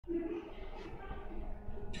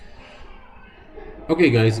Okay,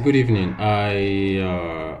 guys. Good evening.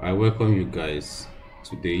 I welcome you guys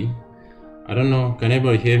today. I don't know. Can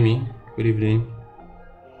anybody hear me? Good evening.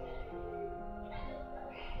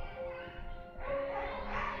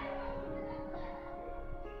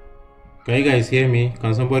 Can you guys hear me?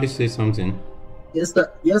 Can somebody say something? Yes, sir.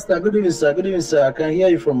 Yes, sir. Good evening, sir. Good evening, sir. I can hear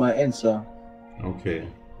you from my end, sir. Okay.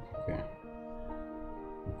 Okay.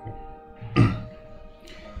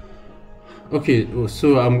 Okay.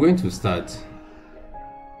 So I'm going to start.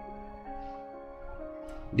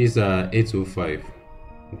 These are 8:05.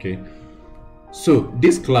 Okay. So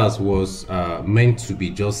this class was meant to be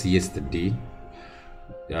just yesterday,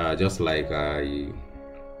 just like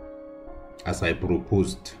as I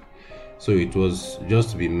proposed. So it was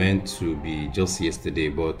just to be meant to be just yesterday,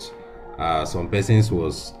 but some persons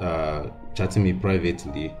was chatting me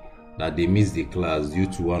privately that they missed the class due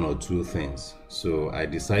to one or two things. So I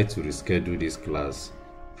decided to reschedule this class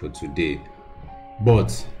for today.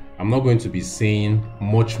 But I'm not going to be saying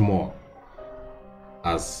much more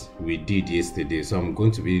as we did yesterday. So I'm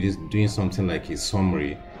going to be doing something like a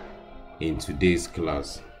summary in today's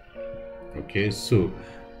class. Okay, so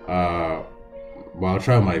but I'll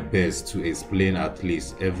try my best to explain at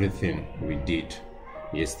least everything we did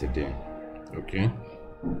yesterday. Okay,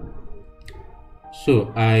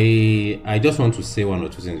 so I just want to say one or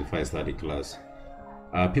two things before I start the class.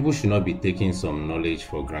 People should not be taking some knowledge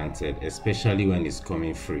for granted, especially when it's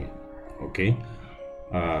coming free. Okay,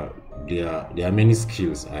 there are many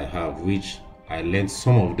skills I have which I learned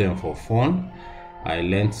some of them for fun. I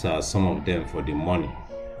learned some of them for the money.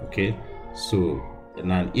 Okay, so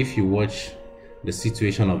now if you watch the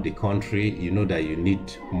situation of the country, you know that you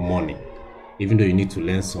need money, even though you need to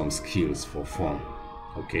learn some skills for fun.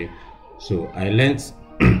 Okay, so I learned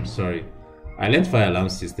I learned fire alarm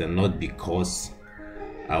system not because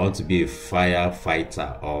I want to be a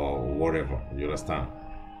firefighter or whatever. You understand?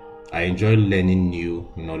 I enjoy learning new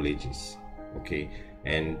knowledges. Okay,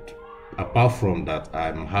 and apart from that,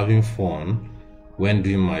 I'm having fun when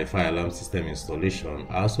doing my fire alarm system installation.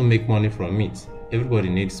 I also make money from it. Everybody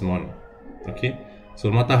needs money. Okay, so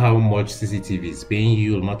no matter how much CCTV is paying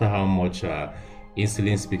you, no matter how much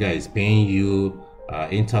insulin speaker is paying you,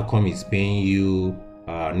 intercom is paying you,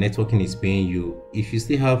 networking is paying you, if you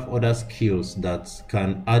still have other skills that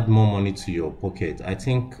can add more money to your pocket, I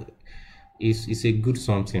think it's a good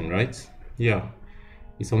something, right? Yeah,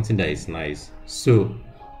 it's something that is nice. So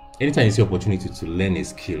anytime you see opportunity to learn a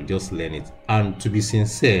skill, just learn it. And to be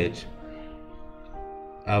sincere,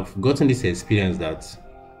 I've gotten this experience that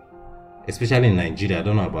especially in Nigeria, I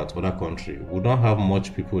don't know about other countries, we don't have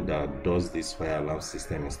much people that does this fire alarm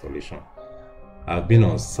system installation. I've been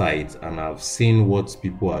on site and I've seen what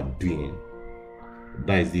people are doing.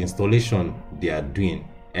 That is the installation they are doing.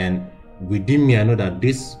 And within me, I know that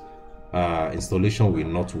this installation will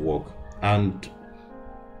not work. And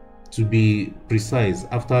to be precise,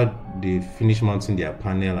 after they finish mounting their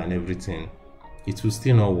panel and everything, it will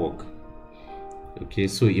still not work. Okay,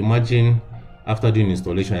 so imagine after doing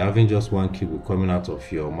installation, having just one cable coming out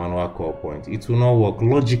of your manual core point, it will not work.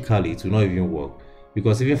 Logically, it will not even work,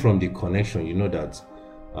 because even from the connection, you know that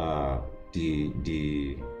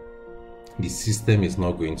the system is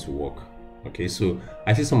not going to work. Okay, so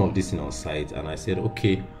I see some of this in on site, and I said,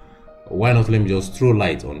 okay, why not let me just throw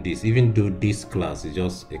light on this, even though this class is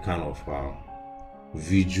just a kind of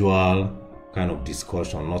visual kind of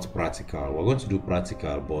discussion, not practical. We're going to do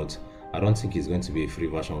practical, but I don't think it's going to be a free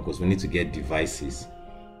version because we need to get devices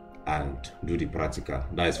and do the practical.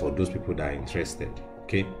 That is for those people that are interested.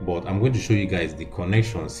 Okay, but I'm going to show you guys the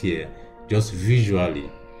connections here just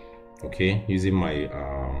visually. Okay, using my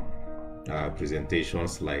presentation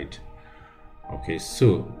slide. Okay,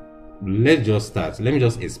 so let's just start. Let me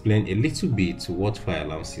just explain a little bit what fire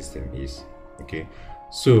alarm system is. Okay,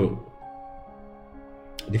 so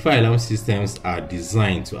the fire alarm systems are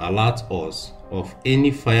designed to alert us of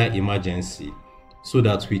any fire emergency so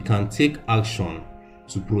that we can take action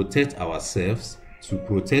to protect ourselves, to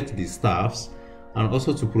protect the staffs, and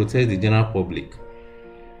also to protect the general public.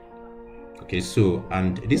 Okay, so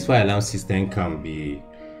and this fire alarm system can be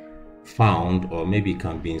found or maybe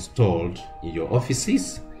can be installed in your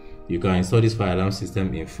offices. You can install this fire alarm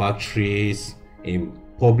system in factories, in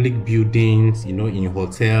public buildings, you know, in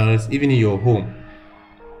hotels, even in your home.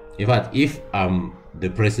 In fact, if I'm the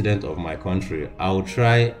president of my country, I'll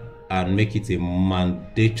try and make it a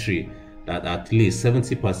mandatory that at least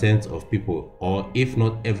 70% of people, or if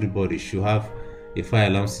not everybody, should have a fire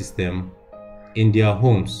alarm system in their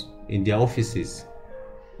homes, in their offices,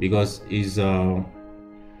 because it's a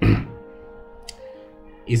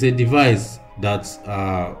device that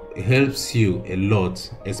helps you a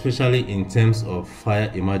lot, especially in terms of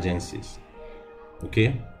fire emergencies.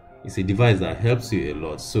 Okay, it's a device that helps you a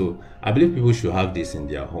lot. So I believe people should have this in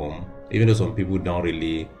their home, even though some people don't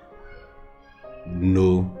really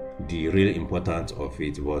know the real importance of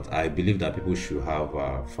it. But I believe that people should have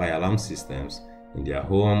fire alarm systems in their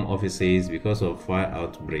home, offices, because of fire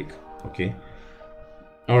outbreak. Okay,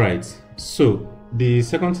 all right. So the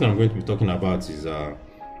second thing I'm going to be talking about is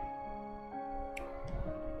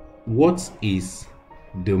what is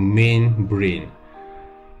the main brain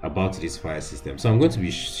about this fire system. So I'm going to be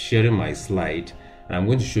sharing my slide, and I'm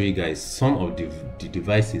going to show you guys some of the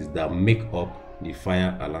devices that make up the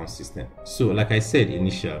fire alarm system. So like I said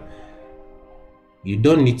initially, you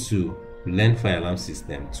don't need to learn fire alarm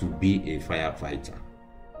system to be a firefighter.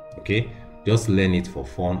 Okay, just learn it for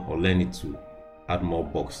fun, or learn it to add more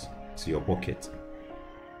bucks to your pocket.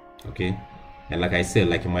 Okay, and like I said,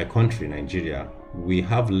 like in my country, Nigeria, we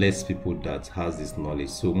have less people that has this knowledge.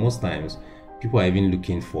 So most times people are even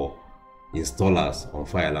looking for installers on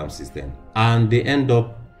fire alarm system, and they end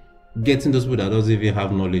up getting those people that doesn't even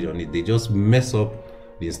have knowledge on it. They just mess up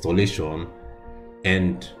the installation,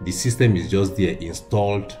 and the system is just there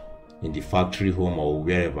installed in the factory, home, or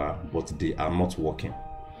wherever, but they are not working.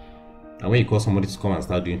 And when you call somebody to come and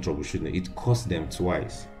start doing troubleshooting, it costs them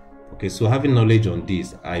twice. Okay, so having knowledge on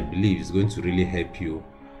this, I believe, is going to really help you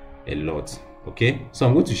a lot. Okay, so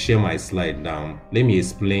I'm going to share my slide down. Let me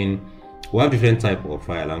explain. We have different type of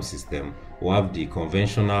fire alarm system. We have the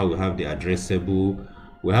conventional, we have the addressable,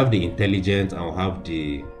 we have the intelligent, and we have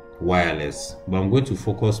the wireless. But I'm going to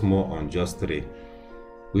focus more on just three,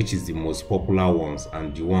 which is the most popular ones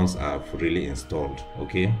and the ones I've really installed.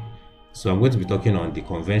 Okay, so I'm going to be talking on the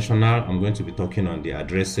conventional, I'm going to be talking on the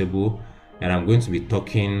addressable, and I'm going to be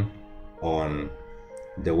talking on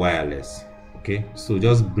the wireless. Okay, so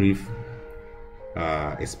just brief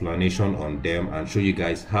explanation on them and show you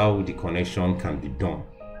guys how the connection can be done.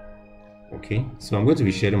 Okay, so I'm going to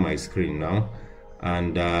be sharing my screen now,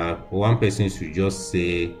 and one person should just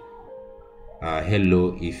say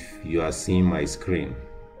hello if you are seeing my screen.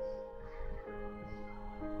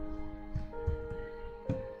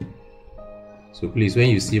 So please, when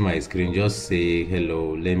you see my screen, just say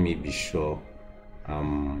hello. Let me be sure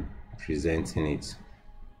I'm presenting it.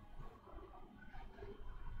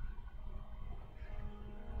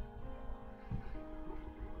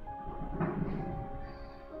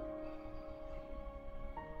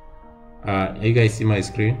 You guys see my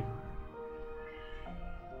screen?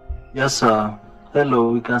 Yes, sir.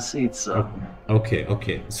 Hello, we can see it, sir.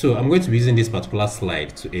 Okay. So I'm going to be using this particular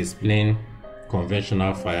slide to explain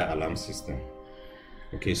conventional fire alarm system.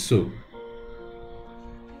 Okay, so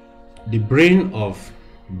the brain of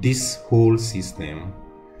this whole system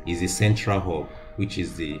is a central hub, which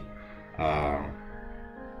is the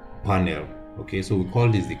panel. Okay, so we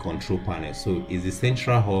call this the control panel. So it's the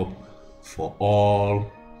central hub for all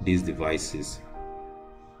these devices.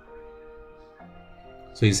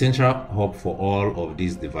 So it's central hub for all of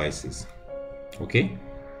these devices. Okay,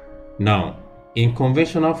 now in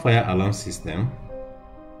conventional fire alarm system,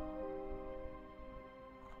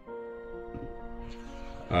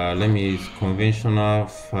 conventional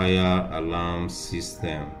fire alarm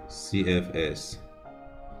system, CFS.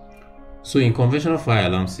 So in conventional fire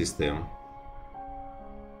alarm system,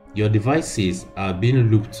 your devices are being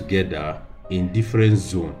looped together in different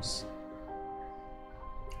zones.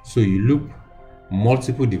 So you loop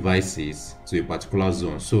multiple devices to a particular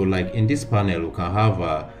zone. So like in this panel, we can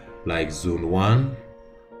have like zone 1,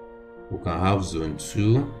 we can have zone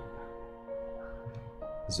 2,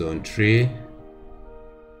 zone 3,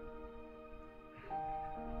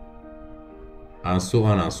 and so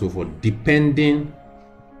on and so forth, depending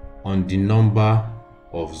on the number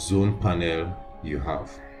of zone panel you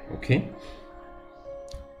have. Okay,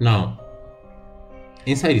 now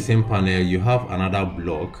inside the same panel you have another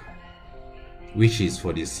block which is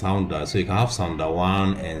for the sounder. So you can have sounder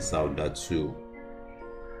 1 and sounder 2.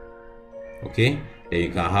 Okay, then you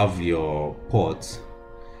can have your port.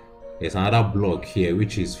 There's another block here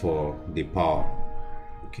which is for the power.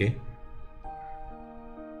 Okay,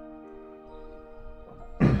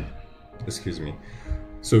 excuse me.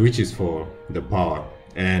 So which is for the power,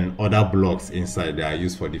 and other blocks inside that are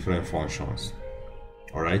used for different functions.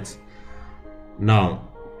 All right, now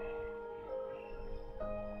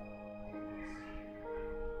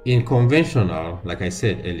in conventional, like I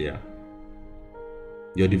said earlier,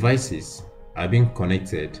 your devices are being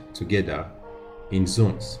connected together in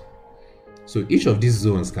zones. So each of these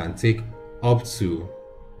zones can take up to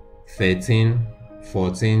 13,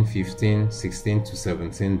 14, 15, 16 to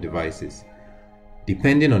 17 devices.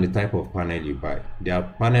 depending on the type of panel you buy. There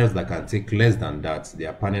are panels that can take less than that. There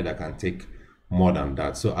are panels that can take more than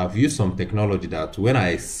that. So I've used some technology that when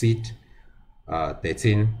I seed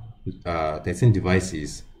 13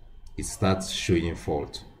 devices, it starts showing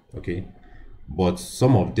fault. Okay, but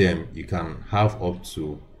some of them you can have up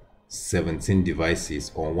to 17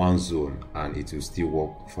 devices on one zone and it will still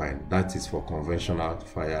work fine. That is for conventional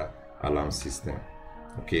fire alarm system.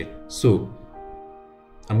 Okay, so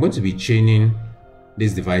I'm going to be chaining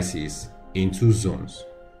these devices in 2 zones.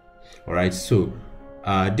 All right, so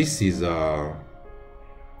this is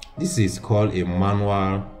called a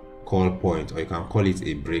manual call point, or you can call it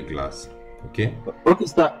a break glass. Okay,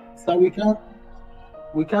 sir,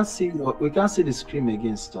 we can't see the screen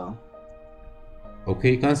again, sir.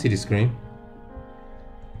 Okay, you can't see the screen?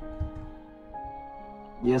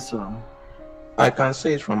 Yes, sir. I can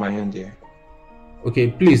see it from my end here. Okay,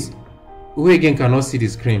 please, who again cannot see the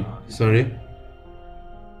screen? Sorry.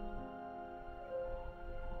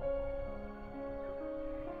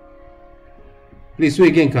 Please, who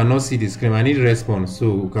again cannot see the screen? I need a response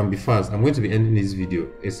so we can be fast. I'm going to be ending this video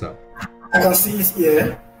ASAP. I can see it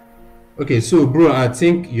here. Okay, so bro, I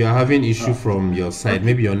think you are having issue from your side,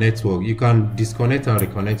 maybe your network. You can disconnect and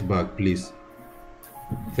reconnect back, please.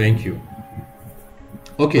 Thank you.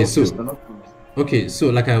 Okay, so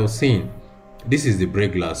like I was saying, this is the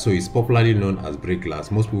break glass. So it's popularly known as break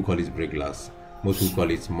glass. Most people call it break glass. Most people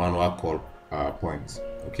call it manual call points.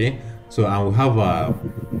 Okay, so I will have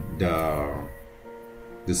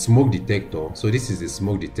the smoke detector. So this is the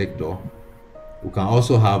smoke detector. We can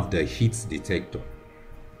also have the heat detector.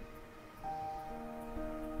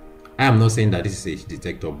 I am not saying that this is a heat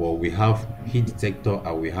detector, but we have heat detector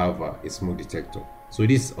and we have a smoke detector. So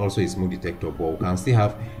this is also a smoke detector, but we can still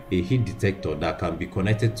have a heat detector that can be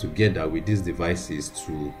connected together with these devices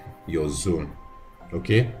to your zone.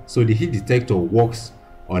 Okay, so the heat detector works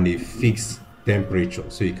on a fixed temperature,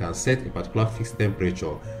 so you can set a particular fixed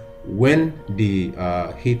temperature. When the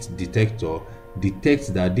heat detector detects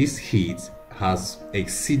that this heat has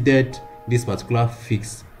exceeded this particular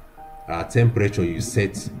fixed temperature you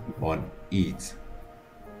set on it,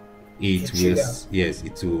 it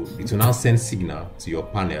will now send signal to your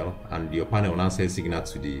panel, and your panel will now send signal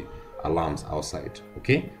to the alarms outside.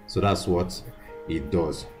 Okay, so that's what it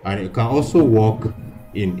does. And it can also work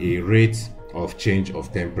in a rate of change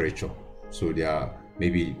of temperature. So there are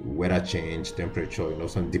maybe weather change, temperature,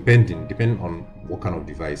 some depending on what kind of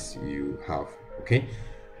device you have. Okay,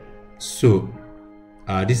 so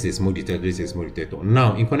this is a smoke detector, this is a smoke detector.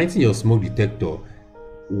 Now, in connecting your smoke detector,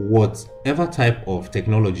 whatever type of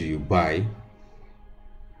technology you buy,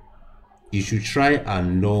 you should try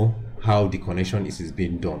and know how the connection is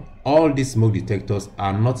being done. All these smoke detectors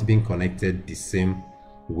are not being connected the same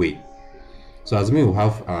way. So as we will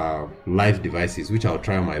have live devices, which I'll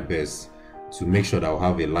try my best to make sure that I'll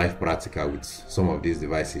have a live practical with some of these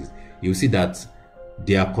devices. You'll see that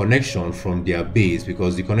their connection from their base,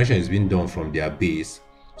 because the connection is being done from their base,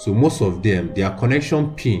 so most of them, their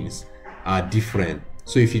connection pins are different.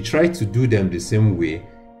 So if you try to do them the same way,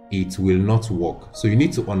 it will not work. So you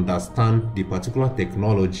need to understand the particular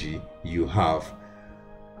technology you have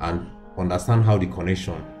and understand how the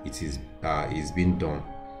connection is being done.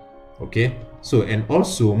 Okay, so and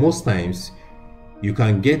also most times you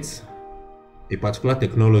can get a particular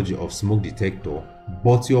technology of smoke detector,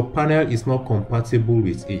 but your panel is not compatible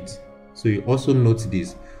with it. So you also note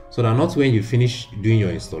this, so that not when you finish doing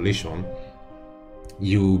your installation,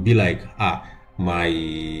 you be like, my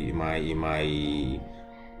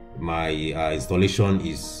installation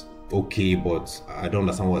is okay, but I don't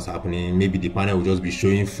understand what's happening. Maybe the panel will just be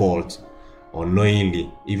showing fault unknowingly,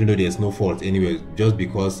 even though there's no fault anyway, just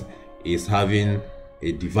because it's having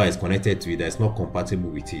a device connected to it that's not compatible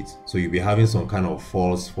with it. So you'll be having some kind of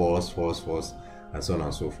false, and so on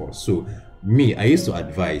and so forth. So I used to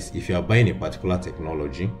advise, if you are buying a particular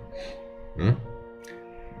technology,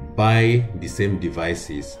 buy the same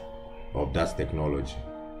devices of that technology.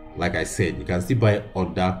 Like I said, you can still buy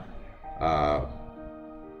other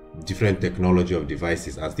different technology of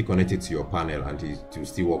devices and still connect it to your panel and it will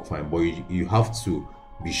still work fine, but you have to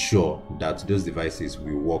be sure that those devices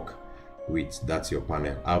will work with that's your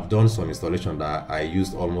panel. I've done some installation that I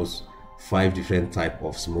used almost 5 different type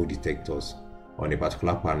of smoke detectors on a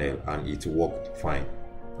particular panel and it worked fine.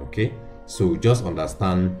 Okay, so just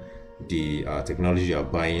understand the technology you're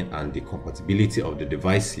buying and the compatibility of the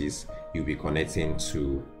devices you'll be connecting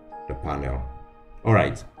to the panel. All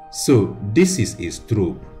right, so this is a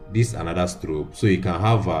strobe, this is another strobe. So you can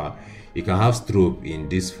have strobe in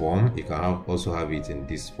this form, you can also have it in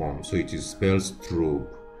this form. So it is spelled strobe.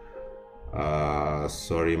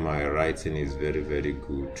 Sorry, my writing is very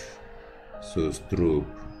good. So strobe,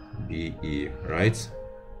 BE, right?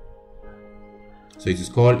 So it is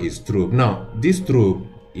called a strobe. Now this strobe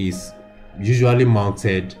is usually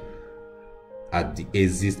mounted at the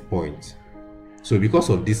exit point. So because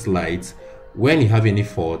of this light, when you have any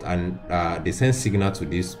fault and they send signal to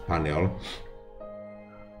this panel,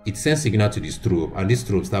 it sends signal to the strobe, and this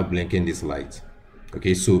strobe start blinking this light.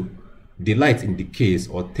 Okay, so the light indicates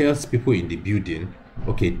or tells people in the building,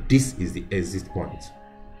 okay, this is the exit point.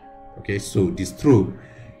 Okay, so the strobe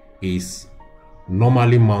is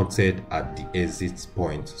normally mounted at the exit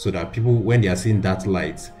point, so that people, when they are seeing that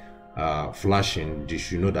light flashing, they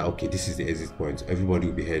should know that, okay, this is the exit point. Everybody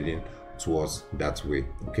will be heading towards that way.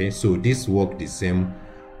 Okay, so this works the same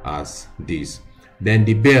as this. Then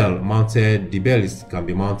the bell can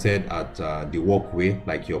be mounted at the walkway,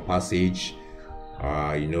 like your passage,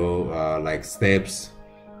 like steps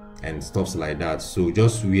and stuff like that. So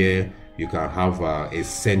just where you can have a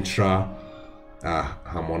central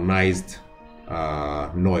harmonized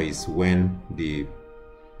noise when the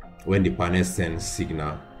panel sends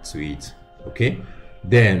signal to it. Okay,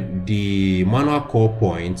 then the manual call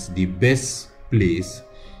point, the best place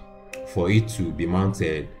for it to be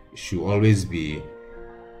mounted should always be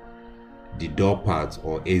the door part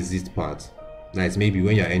or exit part. That's maybe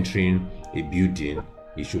when you're entering a building,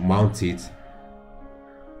 you should mount it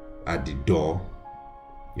at the door,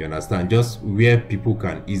 you understand, just where people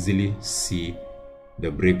can easily see the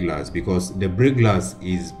break glass, because the break glass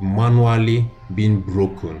is manually being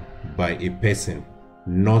broken by a person,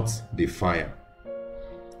 not the fire.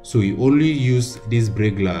 So you only use this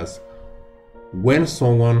break glass when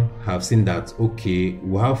someone have seen that, okay,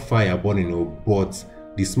 we have fire burning, but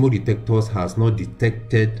the smoke detectors has not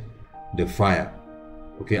detected the fire.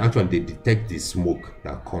 Okay, actually they detect the smoke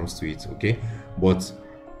that comes to it. Okay, but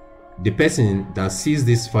the person that sees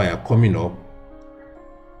this fire coming up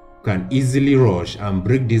can easily rush and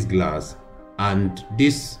break this glass, and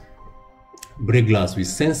this break glass will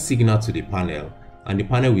send signal to the panel, and the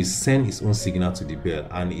panel will send its own signal to the bell,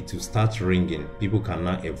 and it will start ringing. People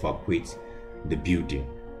cannot evacuate the building.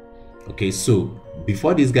 Okay, so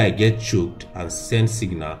before this guy gets choked and send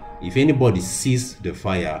signal, if anybody sees the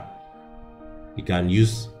fire, he can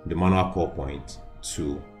use the manual call point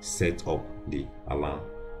to set up the alarm.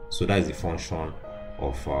 So that is the function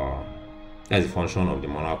of the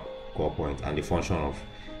manual call point and the function of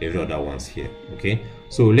every other ones here. Okay,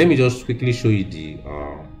 so let me just quickly show you the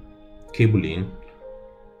cabling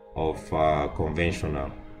of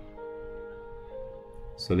conventional.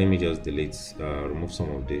 So let me just remove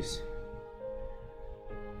some of this.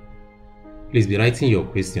 Please be writing your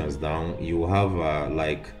questions down. You will have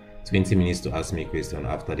like 20 minutes to ask me a question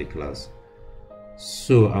after the class.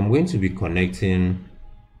 So I'm going to be connecting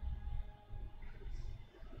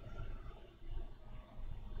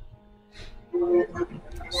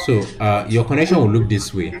your connection will look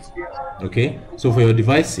this way. Okay, so for your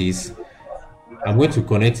devices, I'm going to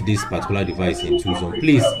connect this particular device in two zones.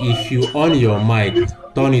 Please, if you on your mic,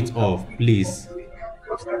 turn it off, please.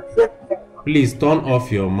 Please turn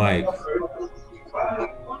off your mic.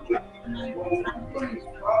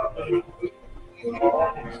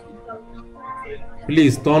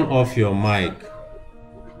 Please turn off your mic.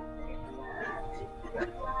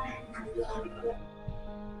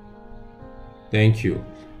 Thank you.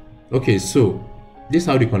 Okay, so this is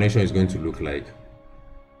how the connection is going to look like.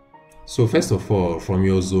 So first of all, from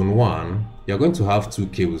your zone 1, you're going to have two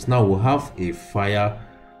cables. Now we'll have a fire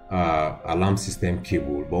alarm system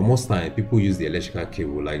cable, but most time people use the electrical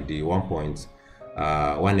cable, like the 1.1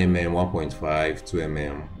 mm, 1.5, 2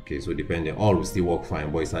 mm. Okay, so depending, all will still work fine,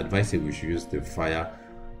 but it's advisable we should use the fire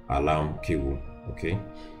alarm cable. Okay,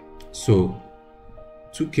 so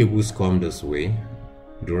two cables come this way,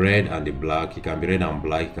 the red and the black. It can be red and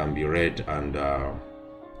black, it can be red and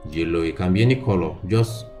yellow, it can be any color.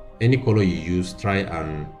 Just any color you use, try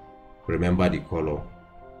and remember the color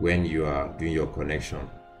when you are doing your connection.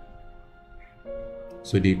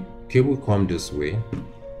 So the cable comes this way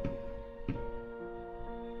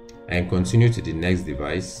and continue to the next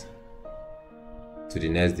device,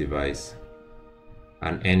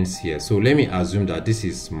 and ends here. So let me assume that this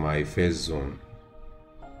is my first zone.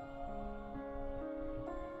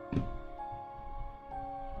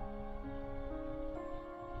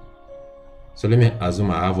 So let me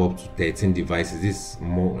assume I have up to 13 devices.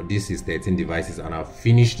 This is 13 devices, and I've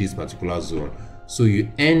finished this particular zone. So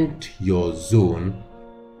you end your zone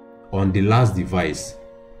on the last device.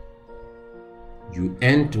 You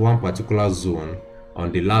end one particular zone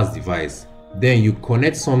on the last device. Then you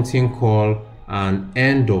connect something called an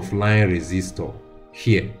end of line resistor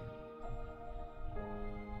here.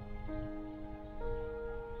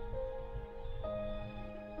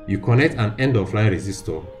 you connect an end-of-line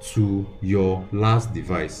resistor to your last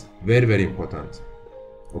device. Very, very important.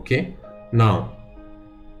 Okay, now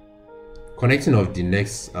connecting of the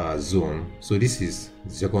next zone. So this is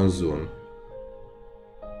the second zone.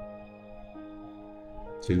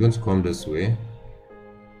 So it's going to come this way,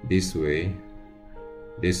 this way,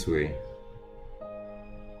 this way.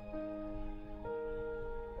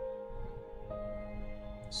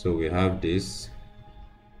 So we have this,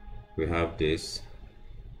 we have this,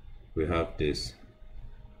 we have this.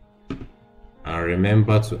 And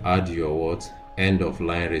remember to add your what? End of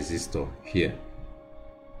line resistor here.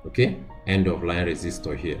 Okay, end of line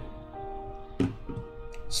resistor here.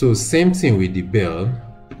 So same thing with the bell.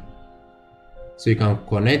 So you can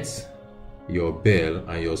connect your bell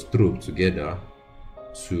and your strobe together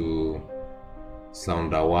to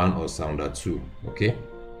sounder 1 or sounder 2. Okay,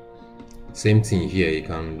 same thing here, you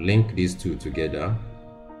can link these two together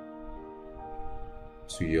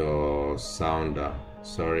to your sounder,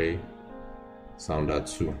 sounder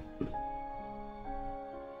 2.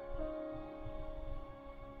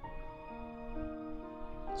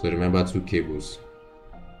 So remember, 2 cables.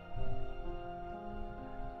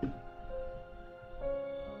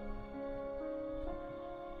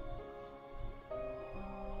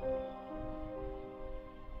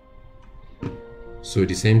 So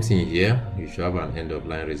the same thing here, you should have an end of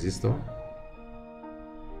line resistor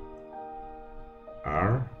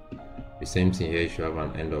R. The same thing here, you should have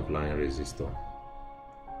an end of line resistor.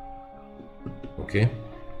 Okay,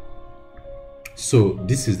 so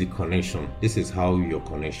this is the connection. This is how your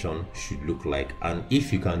connection should look like, and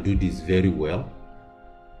if you can do this very well,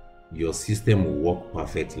 your system will work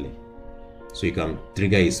perfectly. So you can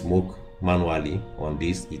trigger a smoke manually on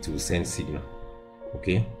this, it will send signal.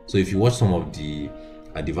 Okay, so if you watch some of the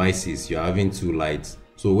devices, you're having 2 lights.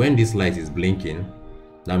 So when this light is blinking,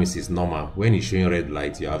 that means it's normal. When it's showing red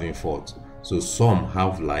light, you're having fault. So some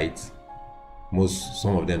have light,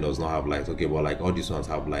 some of them does not have light. Okay, but like all these ones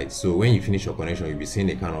have light. So when you finish your connection, you'll be seeing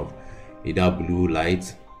a kind of either blue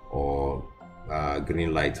light or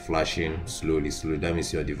green light flashing slowly. That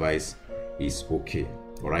means your device is okay.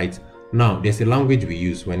 All right, now there's a language we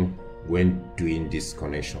use when doing these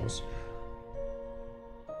connections.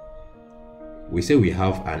 We say we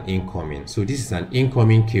have an incoming. So this is an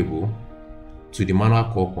incoming cable to the manual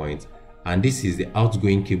core point, and this is the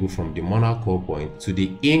outgoing cable from the manual core point to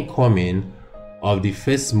the incoming of the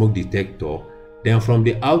first smoke detector. Then from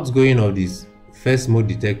the outgoing of this first smoke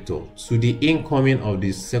detector to the incoming of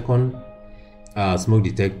the second smoke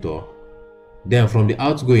detector. Then from the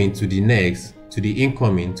outgoing to the next, to the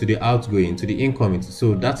incoming, to the outgoing, to the incoming.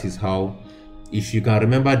 So that is how, if you can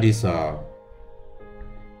remember this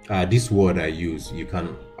this word I use, you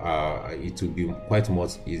can it will be quite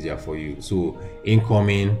much easier for you. So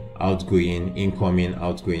incoming, outgoing, incoming,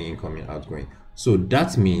 outgoing, incoming, outgoing. So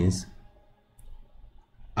that means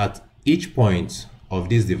at each point of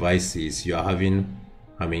these devices, you are having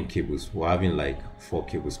how many cables? We're having like 4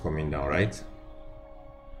 cables coming down, right?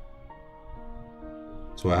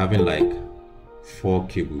 So we're having like 4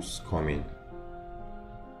 cables coming.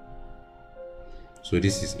 So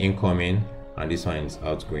this is incoming and this one is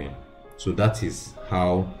outgoing. So that is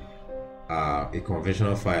how a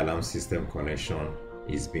conventional fire alarm system connection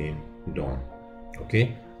is being done.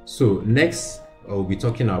 Okay, so next we'll be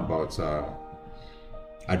talking about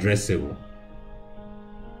addressable.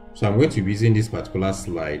 So I'm going to be using this particular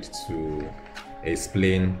slide to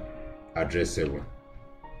explain addressable.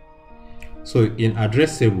 So in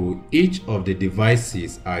addressable, each of the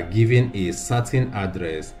devices are given a certain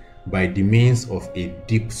address by the means of a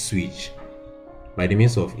deep switch. By the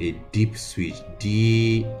means of a deep switch,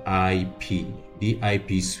 DIP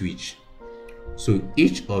switch. So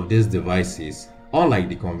each of these devices, unlike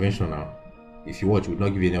the conventional, if you watch, we would not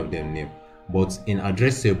give any of them name, but in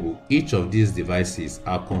addressable, each of these devices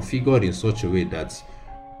are configured in such a way that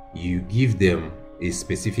you give them a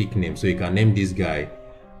specific name. So you can name this guy,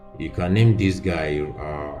 you can name this guy,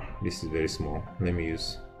 this is very small, let me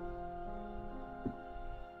use,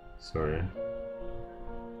 sorry.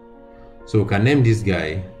 So we can name this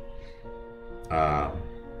guy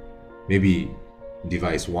maybe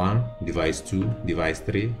device 1, device 2, device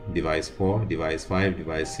 3, device 4, device 5,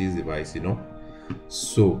 device 6, device,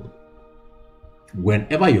 So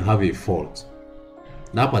whenever you have a fault,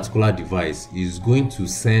 that particular device is going to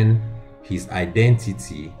send his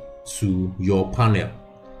identity to your panel.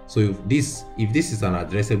 So if this is an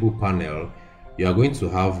addressable panel, you are going to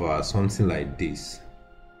have something like this.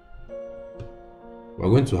 We're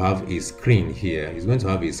going to have a screen here. It's going to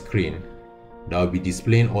have a screen that will be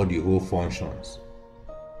displaying all the whole functions.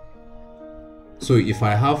 So if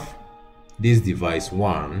I have this device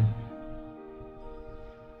 1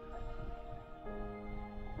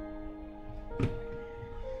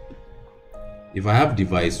 if I have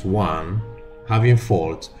device 1 having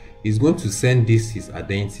fault, it's going to send this his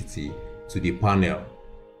identity to the panel.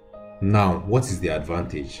 Now, what is the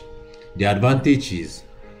advantage? The advantage is,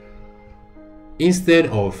 instead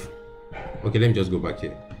of, okay, let me just go back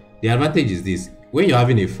here. The advantage is this: when you're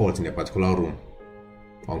having a fault in a particular room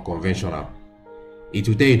on conventional, it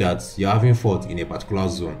will tell you that you're having fault in a particular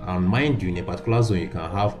zone. And mind you, in a particular zone, you can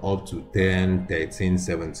have up to 10, 13,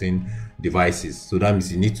 17 devices. So that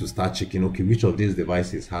means you need to start checking, okay, which of these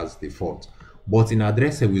devices has the fault. But in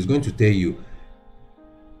addressable, it's going to tell you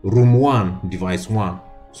room 1, device 1.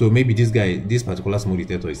 So maybe this particular smoke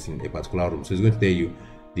detector is in a particular room. So it's going to tell you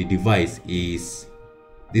the device is,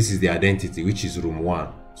 this is the identity, which is room 1.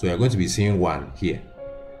 So you're going to be seeing 1 here.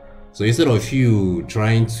 So instead of you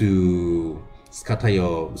trying to scatter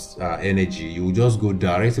your energy, you will just go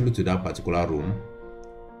directly to that particular room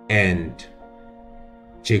and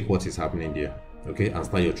check what is happening there, okay, and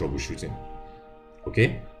start your troubleshooting.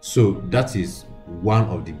 Okay, so that is one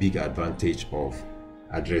of the big advantage of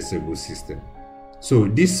addressable system. So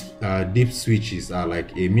these deep switches are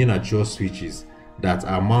like a miniature switches that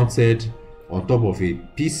are mounted on top of a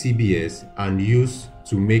PCBs and used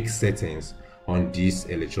to make settings on these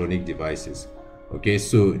electronic devices. Okay,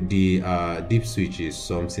 so the deep switch is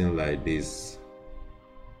something like this.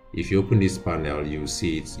 If you open this panel, you'll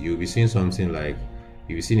see it. You'll be seeing something like,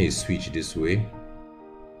 you've seen a switch this way,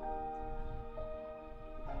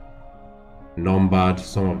 numbered,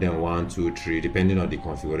 some of them 1, 2, 3, depending on the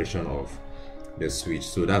configuration of the switch.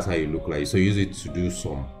 So that's how you look like. So use it to do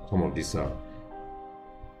some of these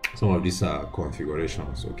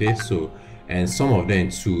configurations. Okay, so, and some of them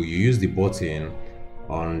too, you use the button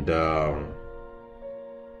on the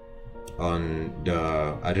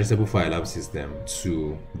addressable fire alarm system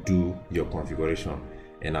to do your configuration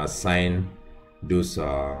and assign those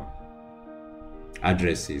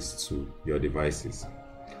addresses to your devices.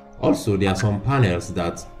 Also, there are some panels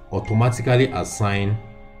that automatically assign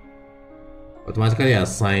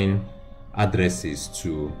addresses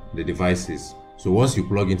to the devices. So once you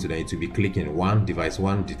plug into them, it will be clicking device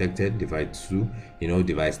 1 detected, device 2,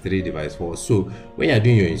 device 3, device 4. So when you're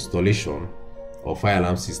doing your installation of fire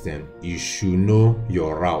alarm system, you should know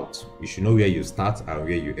your route. You should know where you start and where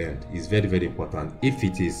you end. It's very, very important. If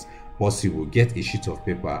it is possible, get a sheet of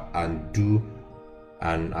paper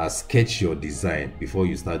and sketch your design before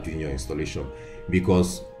you start doing your installation,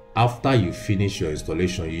 because after you finish your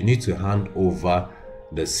installation, you need to hand over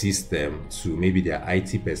the system to maybe their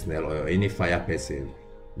IT personnel or any fire person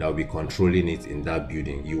that will be controlling it in that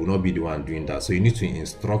building. You will not be the one doing that, so you need to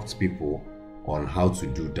instruct people on how to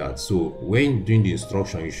do that. So when doing the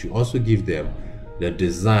instruction, you should also give them the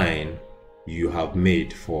design you have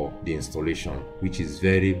made for the installation, which is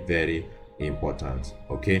very, very important.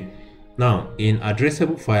 Okay, now in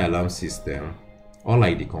addressable fire alarm system,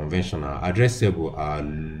 unlike the conventional, addressable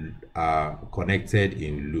are connected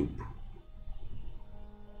in loop.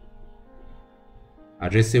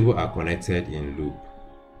 Addressable are connected in loop.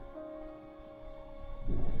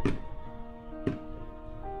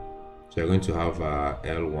 So you're going to have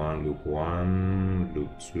L1, loop 1, loop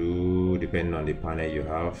 2, depending on the panel you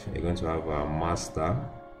have. You're going to have a master.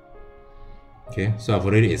 Okay, so I've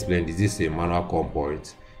already explained this is a manual COM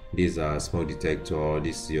point. These are smoke detector,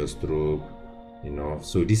 this is your strobe,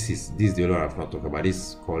 so this is the other one I've not talked about. This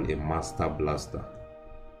is called a master blaster.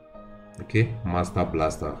 Okay, master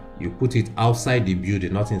blaster. You put it outside the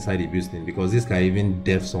building, not inside the building, because this can even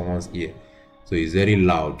deaf someone's ear. So it's very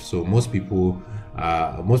loud. So most people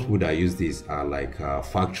that use this are like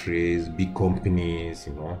factories, big companies.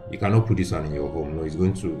 You cannot put this one in your home. No, it's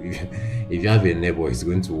going to, if you have a neighbor, it's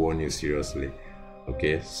going to warn you seriously.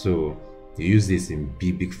 Okay, so you use this in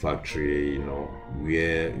big factory,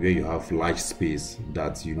 where you have large space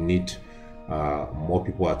that you need more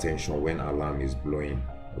people attention when alarm is blowing.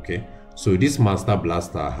 Okay, so this master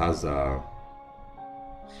blaster has a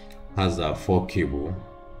 4 cable.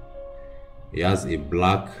 It has a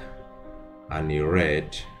black and a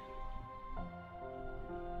red.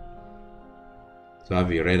 So I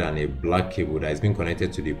have a red and a black cable that is being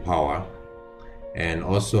connected to the power, and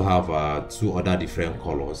also have 2 other different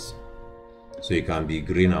colors. So it can be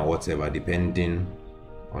green or whatever, depending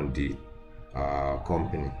on the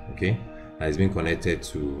company. Okay, that is being connected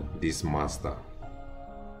to this master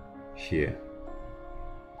here.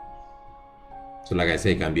 So like I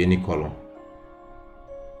said, it can be any color.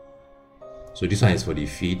 So this one is for the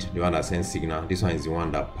feed, the one that sends signal. This one is the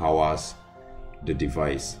one that powers the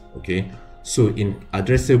device. Okay, so in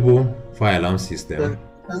addressable fire alarm system,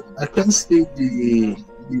 I can't see the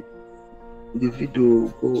video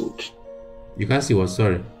code. You can't see what?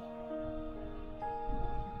 Sorry.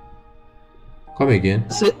 Come again.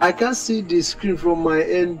 I can't see the screen from my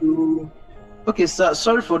end. Okay, sir.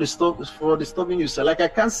 Sorry for disturbing you, sir. Like I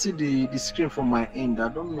can't see the screen from my end. I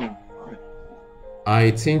don't know.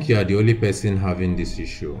 I think you are the only person having this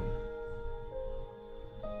issue.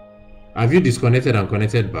 Have you disconnected and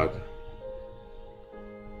connected back?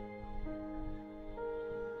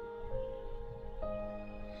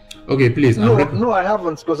 Okay, please. No, I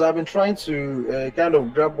haven't, because I've been trying to kind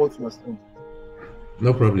of grab both my screens.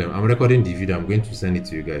 No problem. I'm recording the video. I'm going to send it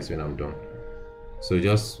to you guys when I'm done. So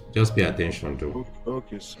just pay attention to.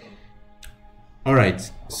 Okay, sir. All right.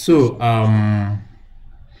 So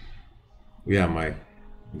where am I?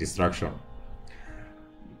 Distraction.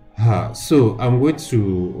 So I'm going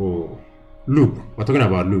to loop. We're talking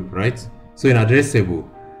about loop, right? So in addressable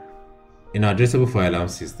fire alarm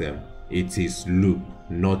system, it is loop,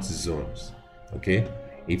 not zones. Okay,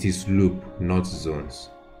 it is loop, not zones.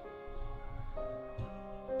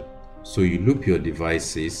 So you loop your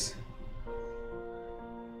devices.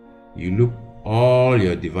 You loop all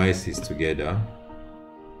your devices together.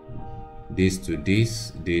 This to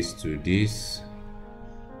this, this to this,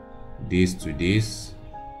 this to this,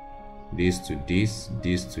 this to this,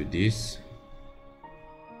 this to this.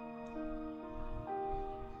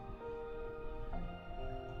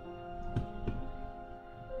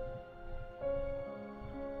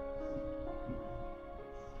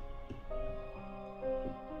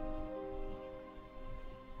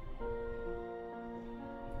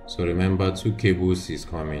 So remember, 2 cables is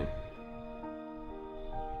coming.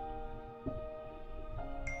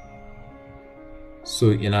 So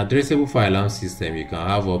in addressable fire alarm system, you can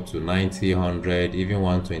have up to 90, 100, even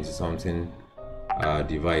 120 something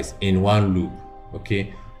device in one loop.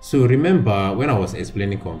 Okay, so remember when I was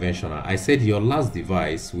explaining conventional, I said your last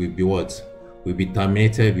device will be what? Will be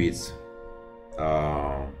terminated with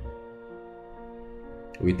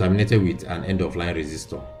an end of line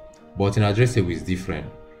resistor. But in addressable is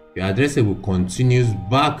different. Your addressable continues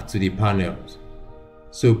back to the panels.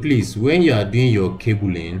 So please, when you are doing your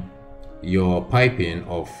cabling, your piping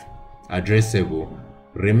of addressable,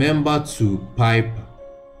 remember to pipe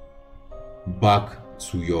back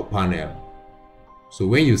to your panel. So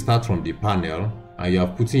when you start from the panel and you are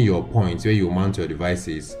putting your points where you mount your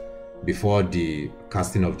devices before the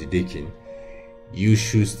casting of the decking, you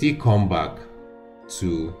should still come back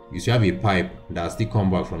to, you should have a pipe that still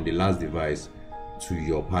come back from the last device to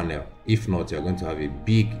your panel. If not, you're going to have a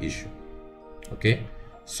big issue. Okay,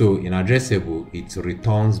 so in addressable, it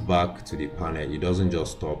returns back to the panel. It doesn't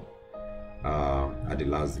just stop at the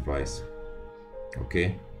last device.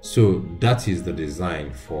 Okay, so that is the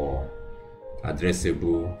design for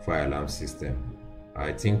addressable fire alarm system.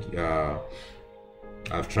 I think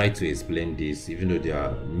I've tried to explain this, even though there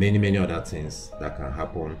are many other things that can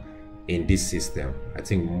happen in this system. I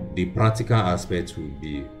think the practical aspect will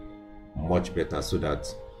be much better, so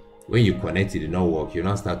that when you connect it did not work, you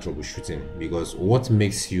now start troubleshooting, because what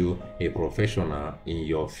makes you a professional in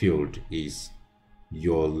your field is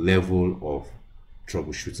your level of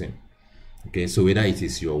troubleshooting. Okay, so whether it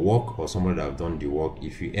is your work or someone that have done the work,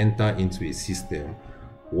 if you enter into a system,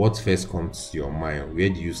 what first comes to your mind? Where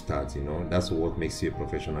do you start? You know, that's what makes you a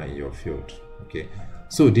professional in your field. Okay,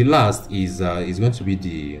 so the last is going to be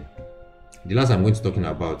the last I'm going to talking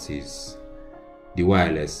about is the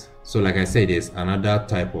wireless. So like I said, there's another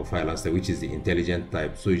type of fire alarm system, which is the intelligent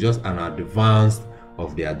type. So it's just an advanced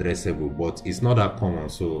of the addressable, but it's not that common,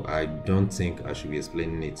 so I don't think I should be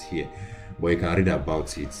explaining it here, but you can read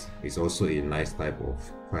about it. It's also a nice type of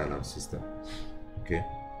fire alarm system. Okay,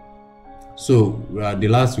 so the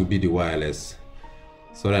last will be the wireless.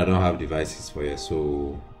 Sorry, I don't have devices for you.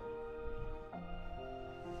 So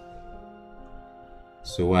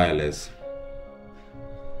wireless.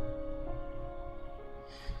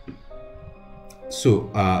 So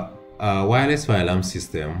wireless fire alarm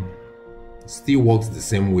system still works the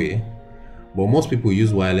same way, but most people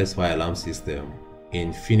use wireless fire alarm system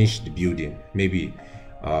in finished building. Maybe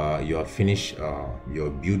you have finished your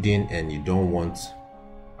building and you don't want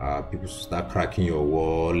people to start cracking your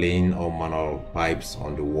wall, laying all manner of pipes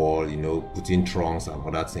on the wall, you know, putting trunks and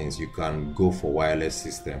other things. You can go for wireless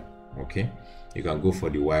system. Okay, you can go for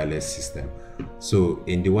the wireless system. So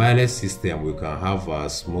in the wireless system, we can have a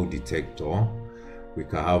smoke detector, we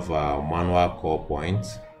can have a manual core point,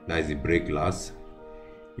 that is the break glass.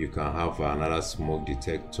 You can have another smoke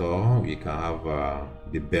detector. We can have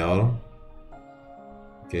the bell.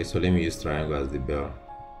 Okay, so let me use triangle as the bell.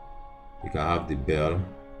 You can have the bell.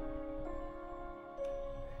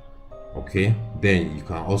 Okay, then you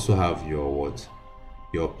can also have your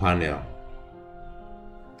panel.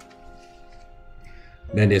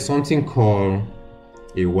 Then there's something called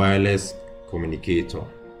a wireless communicator.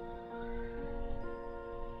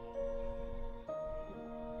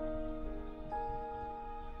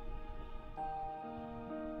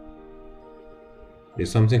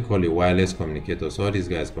 There's something called a wireless communicator. So all these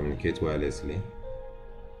guys communicate wirelessly.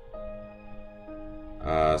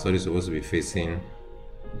 So it's supposed to be facing,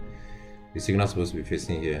 the signal is supposed to be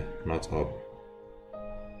facing here, not up.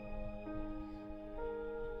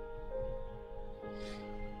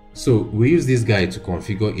 So we use this guy to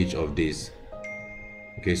configure each of these.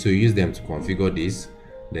 Okay, so you use them to configure this,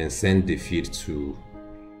 then send the feed to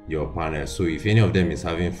your panel. So if any of them is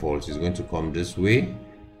having faults, it's going to come this way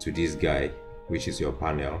to this guy, which is your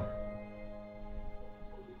panel.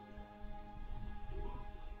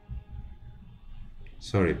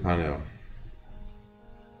 Sorry, panel.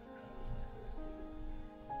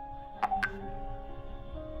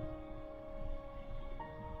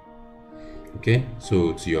 Okay,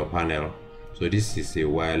 so to your panel. So this is a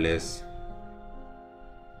wireless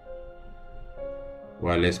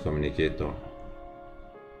communicator,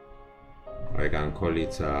 or I can call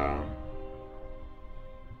it a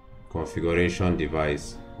configuration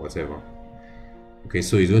device, whatever. Okay,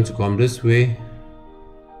 so it's going to come this way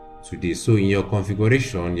to this. So in your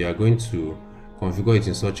configuration, you are going to configure it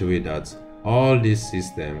in such a way that all these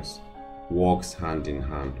systems works hand in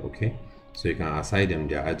hand. Okay, so you can assign them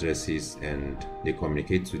their addresses and they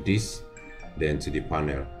communicate to this, then to the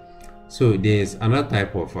panel. So there's another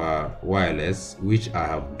type of wireless which I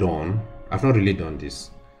have done. I've not really done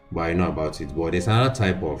this, but I know about it. But there's another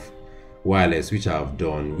type of wireless which I have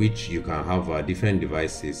done, which you can have different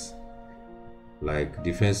devices, like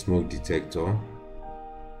different smoke detector.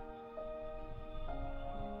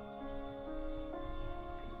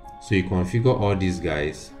 So you configure all these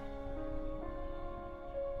guys.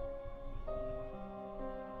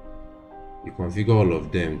 You configure all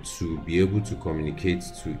of them to be able to communicate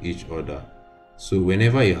to each other. So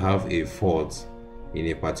whenever you have a fault in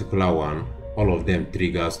a particular one, all of them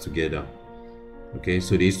triggers together. Okay,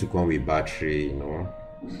 so they used to come with battery, you know.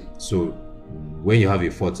 So when you have a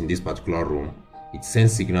fault in this particular room, it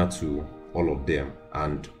sends signal to all of them,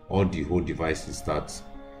 and all the whole devices start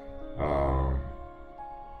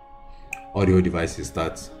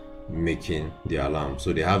making the alarm.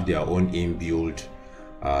 So they have their own inbuilt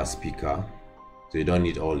speaker, so you don't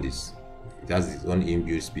need all this. It has its own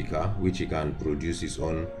inbuilt speaker which it can produce its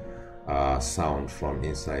own sound from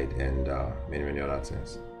inside, and many other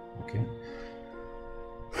things. Okay,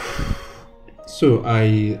 so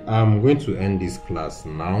I am going to end this class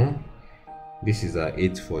now. This is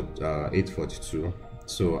 8:42.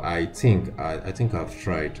 So I think I've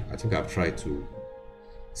tried to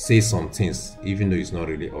say some things, even though it's not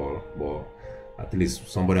really all, but at least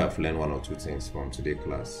somebody have learned one or two things from today's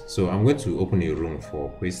class. So I'm going to open a room for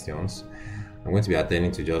questions. I'm going to be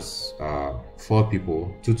attending to just 4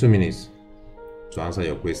 people, 2 minutes to answer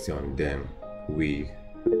your question, then we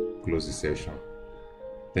close the session.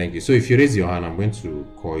 Thank you. So if you raise your hand, I'm going to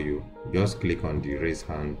call you. Just click on the raise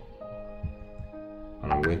hand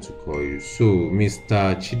and I'm going to call you. So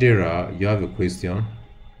Mr. Chidera, you have a question?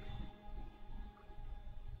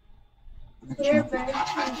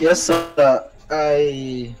 Yes, sir.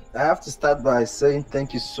 I have to start by saying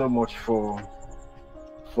thank you so much for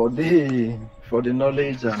the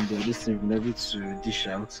knowledge and this thing we've been able to dish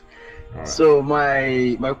out. Right. So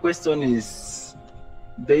my question is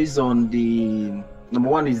based on the number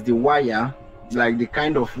one is the wire, like the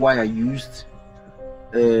kind of wire used.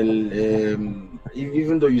 Even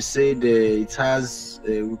though you said it has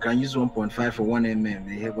we can use 1.5 or 1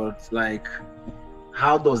 mm, but like,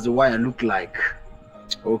 how does the wire look like?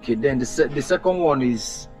 Okay, then the second one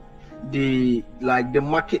is the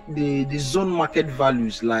market, the zone market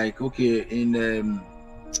values. Like, okay,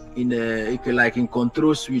 like in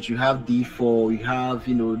control switch you have D4, you have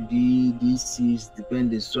D6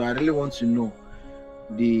 depending. So I really want to know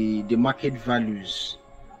the market values.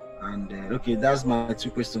 And okay, that's my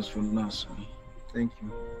 2 questions for now. So thank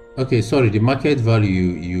you. Okay, sorry, the market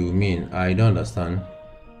value you mean? I don't understand.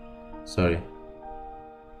 Sorry.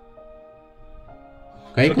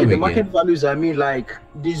 Can you come the again? Market values, I mean like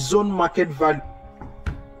the zone market value.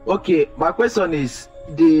 Okay, my question is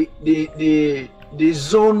the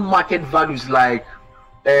zone market values, like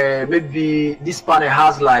maybe this panel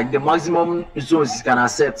has like the maximum zones it can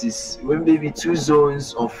accept is maybe 2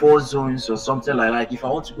 zones or 4 zones or something like that. If I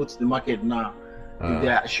want to go to the market now,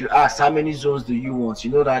 I should ask how many zones do you want?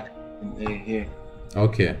 You know that here.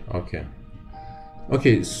 Okay.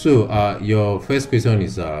 Okay, so your first question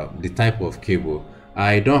is the type of cable.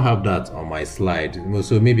 I don't have that on my slide,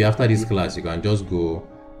 so maybe after this class you can just go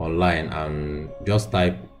online and just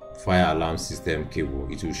type fire alarm system cable.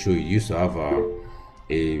 It will show you. You used to have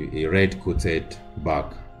a red coated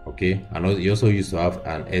back, okay, and also, you also used to have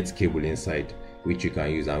an earth cable inside which you can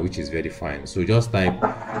use and which is very fine. So just type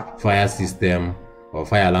fire system or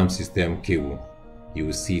fire alarm system cable, you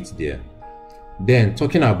will see it there. Then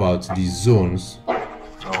talking about the zones,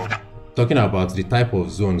 talking about the type of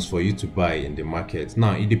zones for you to buy in the market.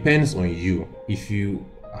 Now it depends on you. If you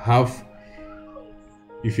have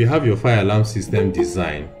your fire alarm system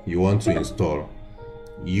design you want to install,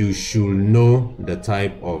 you should know the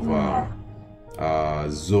type of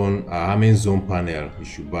zone, how many zone panel you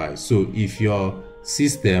should buy. So if your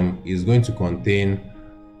system is going to contain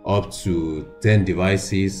up to 10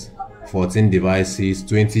 devices, 14 devices,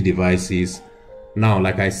 20 devices, now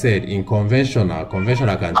like I said, in conventional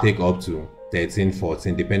can take up to 13,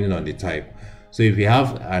 14 depending on the type. So if you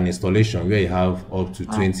have an installation where you have up to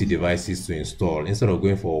 20 devices to install, instead of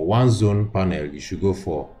going for one zone panel, you should go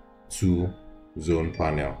for 2 zone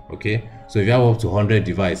panel. Okay, so if you have up to 100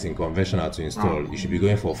 devices in conventional to install, you should be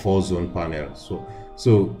going for 4 zone panels.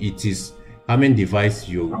 So it is how many devices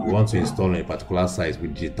you want to install in a particular size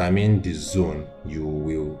will determine the zone you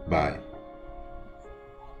will buy.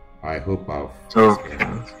 I hope I've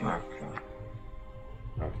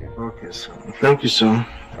Okay, sir. Thank you, sir.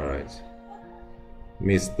 All right,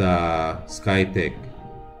 Mr. Skytech.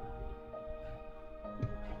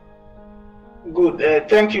 Good.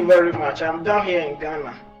 Thank you very much. I'm down here in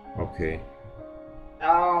Ghana. Okay.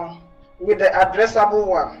 With the addressable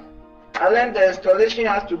one, I learned the installation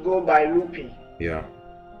has to go by looping. Yeah.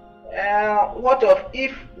 What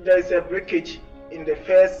if there is a breakage in the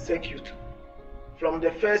first circuit from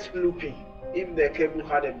the first looping? If the cable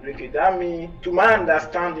had a breakage, that means, to my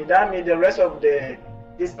understanding, that means the rest of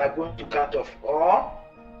these are going to cut off. Or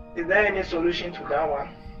is there any solution to that one?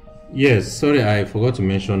 Yes, sorry, I forgot to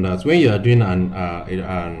mention that when you are doing a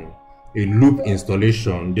loop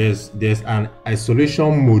installation, there's an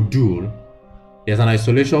isolation module. There's an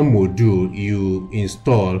isolation module you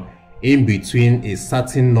install in between a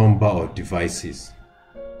certain number of devices.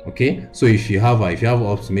 Okay, so if you have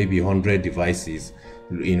up to maybe 100 devices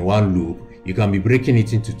in one loop, you can be breaking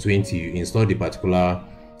it into 20. You install the particular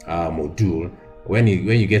module. When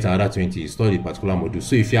you get another 20, you install the particular module.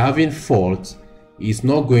 So if you're having fault, it's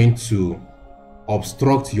not going to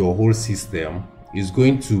obstruct your whole system. It's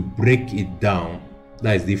going to break it down.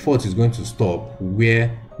 That is, the fault is going to stop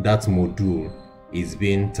where that module is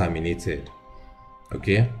being terminated.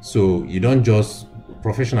 Okay, so you don't just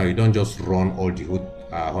run all the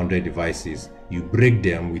 100 devices. You break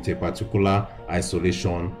them with a particular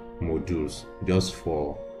isolation modules just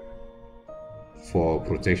for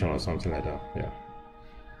protection or something like that. Yeah.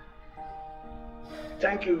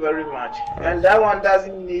 Thank you very much. And that one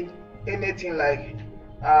doesn't need anything like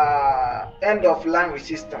end of line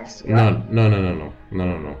resistance. Right?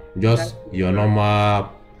 No. Just your normal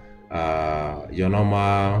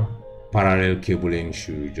parallel cabling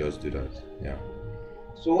should just do that. Yeah.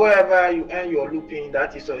 So wherever you end your looping,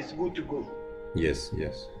 that is, so it's good to go. Yes.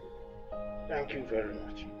 Thank you very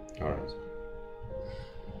much. All right.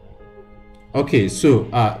 Okay, so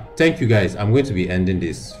thank you guys. I'm going to be ending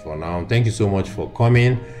this for now. Thank you so much for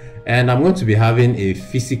coming, and I'm going to be having a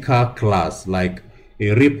physical class, like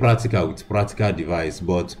a real practical with practical device,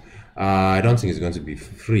 but I don't think it's going to be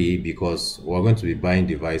free because we're going to be buying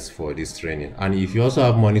device for this training. And if you also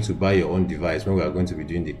have money to buy your own device when we are going to be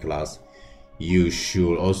doing the class, you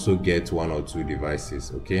should also get 1 or 2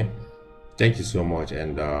 devices. Okay, thank you so much,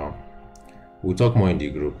 and we'll talk more in the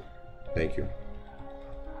group. Thank you.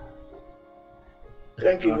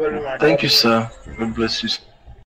 Thank you very much. Thank you, sir. God bless you.